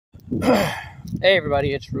Hey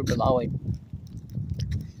everybody, it's Ruben Lawley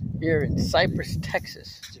here in Cypress,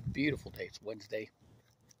 Texas. It's a beautiful day. It's Wednesday.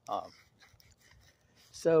 Um,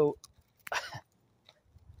 so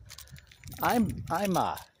I've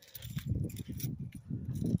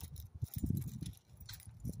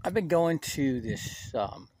been going to this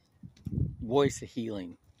Voice of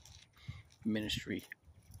Healing ministry.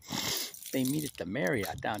 They meet at the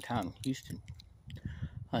Marriott downtown Houston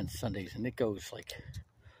on Sundays, and it goes like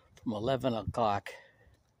from 11 o'clock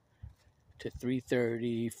to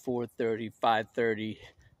 3:30, 4:30, 5:30.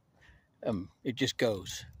 It just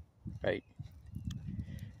goes, right?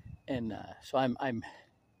 And so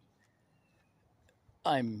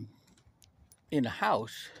I'm in a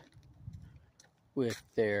house with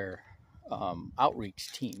their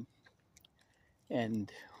outreach team,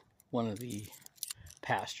 and one of the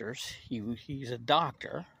pastors, he's a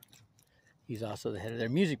doctor. He's also the head of their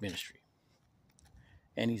music ministry,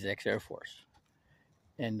 and he's ex-Air Force.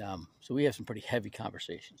 And so we have some pretty heavy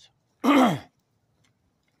conversations.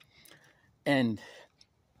 And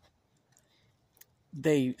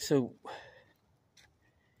so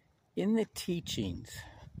in the teachings,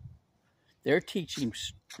 they're teaching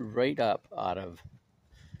straight up out of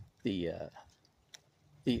the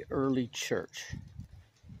early church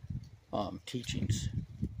teachings.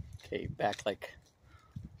 Okay, back like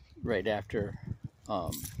right after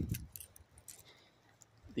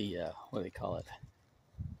the what do they call it?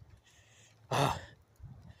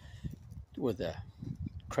 Where the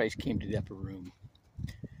Christ came to the upper room,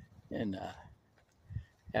 and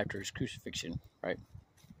after his crucifixion, right?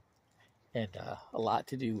 And a lot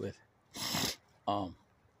to do with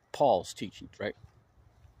Paul's teachings, right?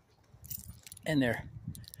 And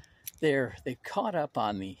they've caught up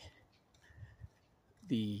on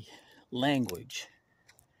the language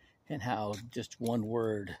and how just one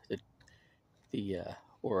word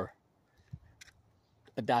or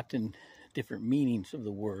adopting different meanings of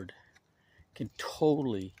the word can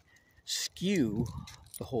totally skew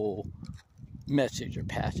the whole message or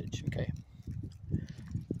passage, okay?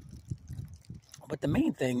 But the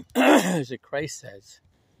main thing is that Christ says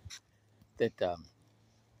that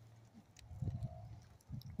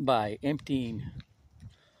by emptying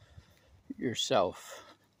yourself,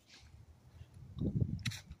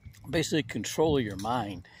 basically control your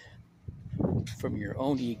mind from your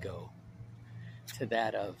own ego to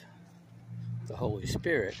that of the Holy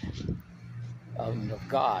Spirit, of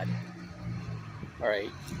God, all right,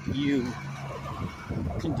 you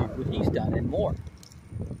can do what he's done and more.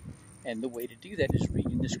 And the way to do that is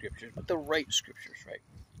reading the scriptures, but the right scriptures, right?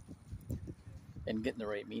 And getting the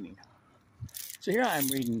right meaning. So here I'm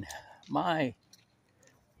reading my,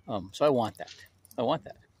 so I want that.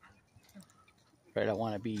 Right? I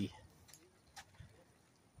want to be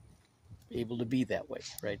able to be that way,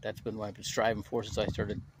 right? That's been what I've been striving for since I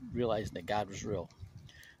started realizing that God was real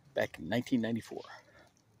back in 1994.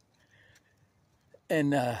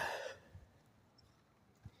 And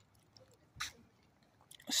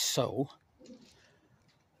so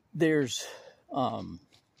there's,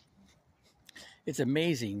 it's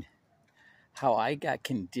amazing how I got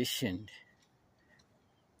conditioned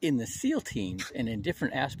in the SEAL teams and in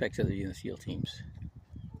different aspects of the SEAL teams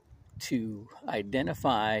to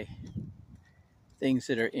identify things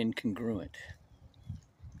that are incongruent.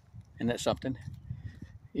 And that's something,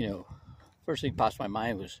 first thing pops to my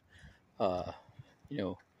mind was,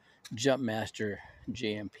 Jump Master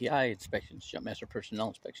JMPI inspections, Jump Master personnel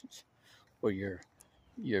inspections, where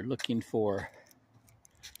you're looking for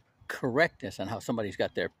correctness on how somebody's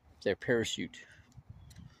got their parachute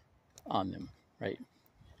on them, right?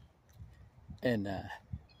 And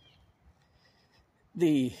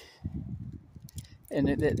the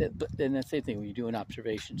same thing when you're doing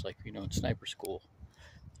observations, like in sniper school,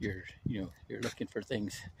 you're looking for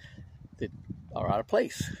things that are out of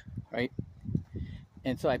place, right?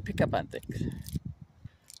 And so I pick up on things,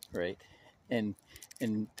 right? And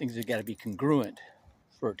things have got to be congruent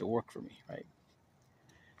for it to work for me, right?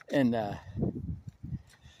 And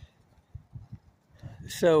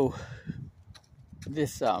so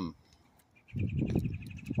this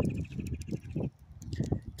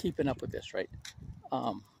keeping up with this, right?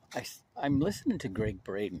 I'm listening to Greg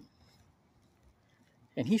Braden,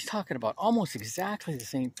 and he's talking about almost exactly the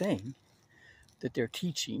same thing that they're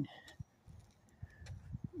teaching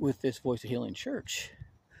with this Voice of Healing Church,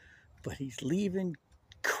 but he's leaving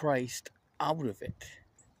Christ out of it.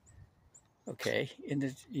 Okay, and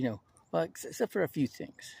there's, well, except for a few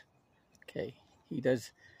things. Okay, he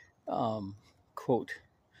does quote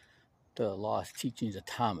the lost teachings of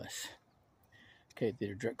Thomas. Okay,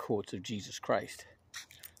 they're direct quotes of Jesus Christ,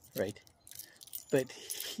 right? But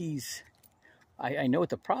I know what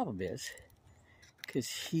the problem is, because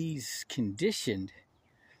he's conditioned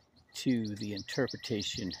to the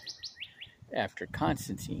interpretation after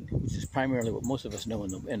Constantine, which is primarily what most of us know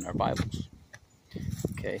in our Bibles.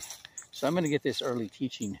 Okay, so I'm going to get this early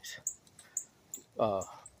teaching,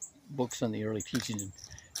 books on the early teaching,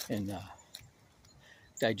 and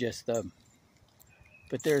digest them.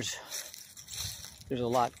 But there's a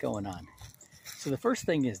lot going on. So the first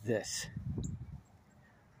thing is this: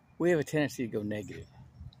 we have a tendency to go negative,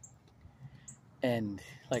 and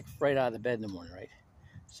like right out of the bed in the morning, right?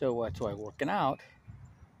 So that's why working out,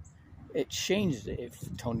 it changes it. If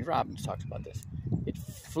Tony Robbins talks about this, it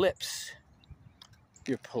flips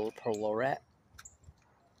your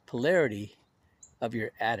polarity of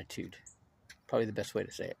your attitude. Probably the best way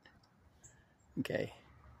to say it. Okay.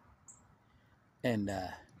 And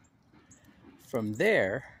from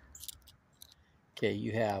there, okay,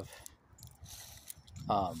 you have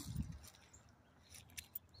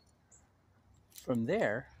from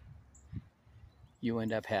there, you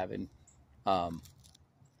end up having a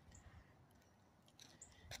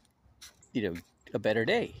better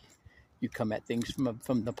day. You come at things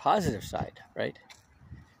from the positive side, right?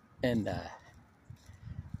 And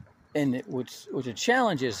what's a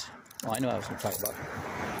challenge is, well, I know I was going to talk about.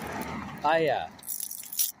 I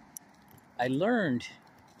learned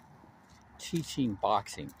teaching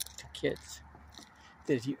boxing to kids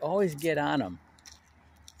that if you always get on them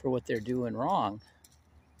for what they're doing wrong,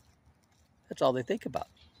 that's all they think about,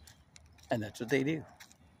 and that's what they do,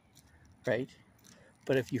 right?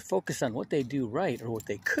 But if you focus on what they do right or what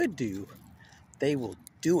they could do, they will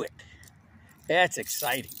do it. That's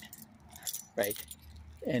exciting, right?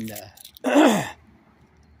 And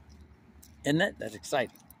and that's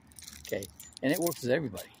exciting, okay? And it works with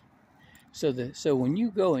everybody. So when you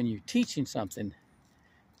go and you're teaching something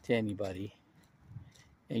to anybody,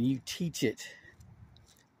 and you teach it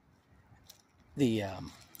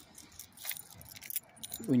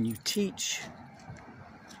when you teach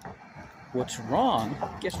what's wrong,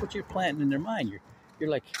 guess what you're planting in their mind?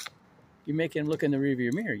 You're making them look in the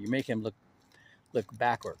rearview mirror. You make them look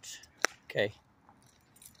backwards, okay?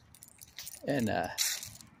 And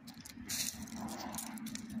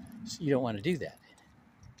so you don't want to do that.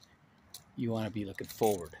 You want to be looking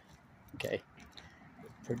forward, okay?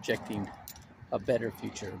 Projecting a better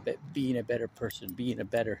future, being a better person,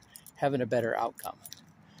 having a better outcome.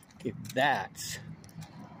 Okay, that's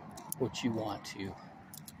what you want to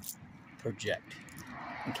project,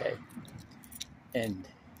 okay? And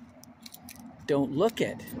don't look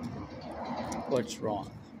at what's wrong,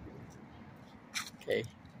 okay?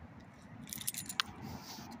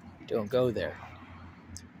 Don't go there.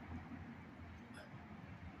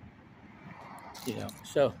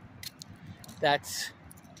 So that's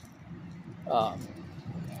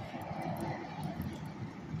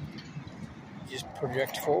just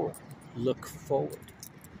project forward, look forward,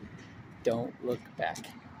 don't look back.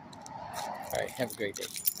 All right, have a great day.